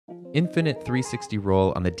Infinite 360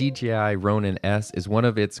 roll on the DJI Ronin S is one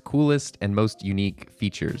of its coolest and most unique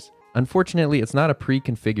features. Unfortunately, it's not a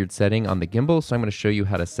pre-configured setting on the gimbal, so I'm going to show you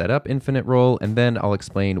how to set up infinite roll, and then I'll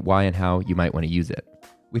explain why and how you might want to use it.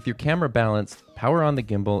 With your camera balanced, power on the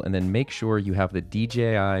gimbal, and then make sure you have the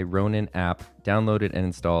DJI Ronin app downloaded and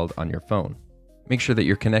installed on your phone. Make sure that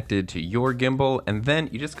you're connected to your gimbal, and then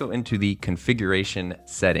you just go into the configuration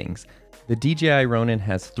settings. The DJI Ronin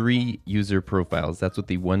has 3 user profiles. That's what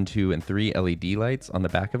the 1, 2, and 3 LED lights on the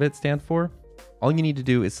back of it stand for. All you need to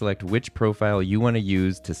do is select which profile you want to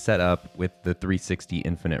use to set up with the 360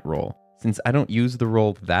 infinite roll. Since I don't use the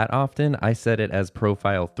roll that often, I set it as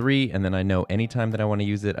profile 3, and then I know anytime that I want to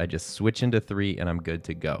use it, I just switch into 3 and I'm good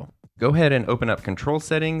to go. Go ahead and open up control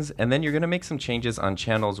settings, and then you're going to make some changes on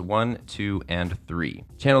channels 1, 2, and 3.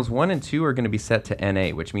 Channels 1 and 2 are going to be set to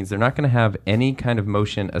NA, which means they're not going to have any kind of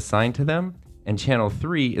motion assigned to them, and channel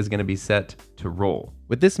 3 is going to be set to roll.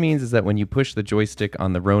 What this means is that when you push the joystick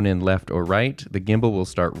on the Ronin left or right, the gimbal will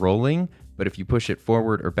start rolling, but if you push it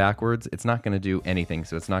forward or backwards, it's not going to do anything,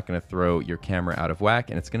 so it's not going to throw your camera out of whack,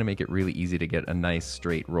 and it's going to make it really easy to get a nice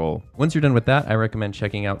straight roll. Once you're done with that, I recommend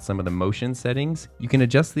checking out some of the motion settings. You can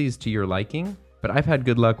adjust these to your liking, but I've had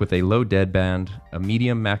good luck with a low deadband, a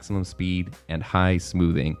medium maximum speed, and high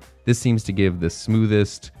smoothing. This seems to give the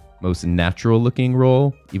smoothest, most natural looking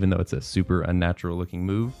roll, even though it's a super unnatural looking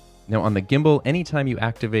move. Now on the gimbal, anytime you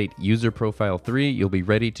activate user profile 3, you'll be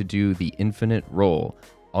ready to do the infinite roll.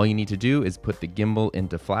 All you need to do is put the gimbal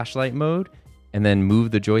into flashlight mode and then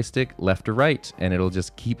move the joystick left or right, and it'll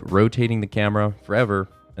just keep rotating the camera forever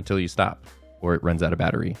until you stop or it runs out of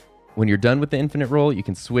battery. When you're done with the infinite roll, you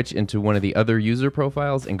can switch into one of the other user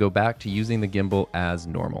profiles and go back to using the gimbal as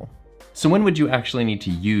normal. So when would you actually need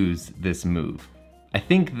to use this move? I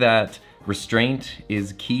think that restraint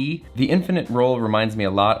is key. The infinite roll reminds me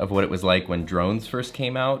a lot of what it was like when drones first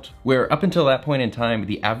came out, where up until that point in time,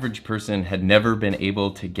 the average person had never been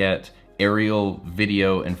able to get aerial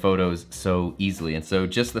video and photos so easily. And so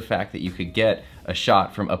just the fact that you could get a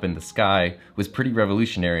shot from up in the sky was pretty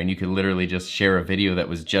revolutionary, and you could literally just share a video that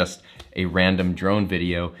was just a random drone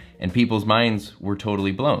video, and people's minds were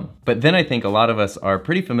totally blown. But then I think a lot of us are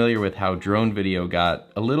pretty familiar with how drone video got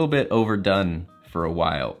a little bit overdone for a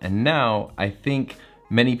while. And now I think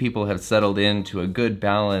many people have settled into a good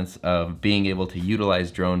balance of being able to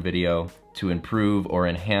utilize drone video to improve or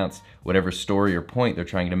enhance whatever story or point they're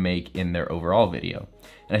trying to make in their overall video.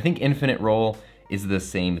 And I think infinite roll is the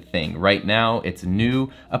same thing. Right now, it's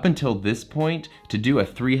new. Up until this point, to do a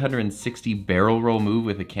 360 barrel roll move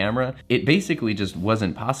with a camera, it basically just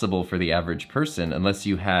wasn't possible for the average person unless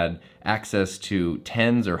you had access to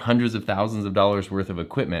tens or hundreds of thousands of dollars worth of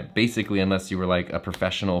equipment. Basically, unless you were like a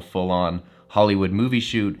professional full-on Hollywood movie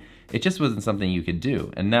shoot, it just wasn't something you could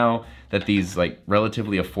do. And now that these like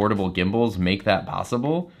relatively affordable gimbals make that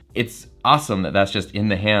possible, it's awesome that that's just in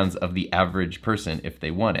the hands of the average person if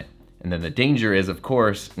they want it. And then the danger is, of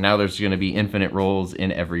course, now there's going to be infinite rolls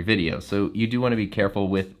in every video. So you do want to be careful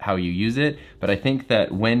with how you use it, but I think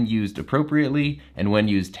that when used appropriately and when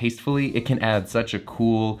used tastefully, it can add such a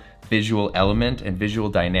cool visual element and visual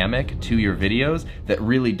dynamic to your videos that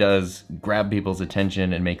really does grab people's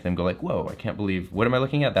attention and make them go like, whoa, I can't believe, what am I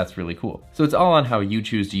looking at? That's really cool. So it's all on how you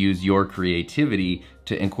choose to use your creativity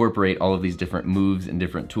to incorporate all of these different moves and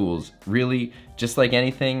different tools. Really, just like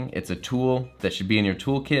anything, it's a tool that should be in your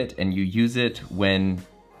toolkit, and you use it when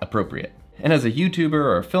appropriate. And as a YouTuber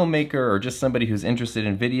or a filmmaker or just somebody who's interested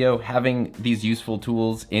in video, having these useful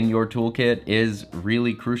tools in your toolkit is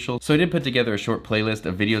really crucial. So I did put together a short playlist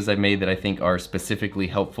of videos I've made that I think are specifically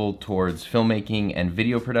helpful towards filmmaking and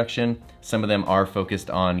video production. Some of them are focused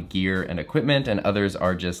on gear and equipment, and others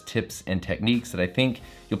are just tips and techniques that I think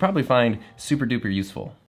you'll probably find super duper useful.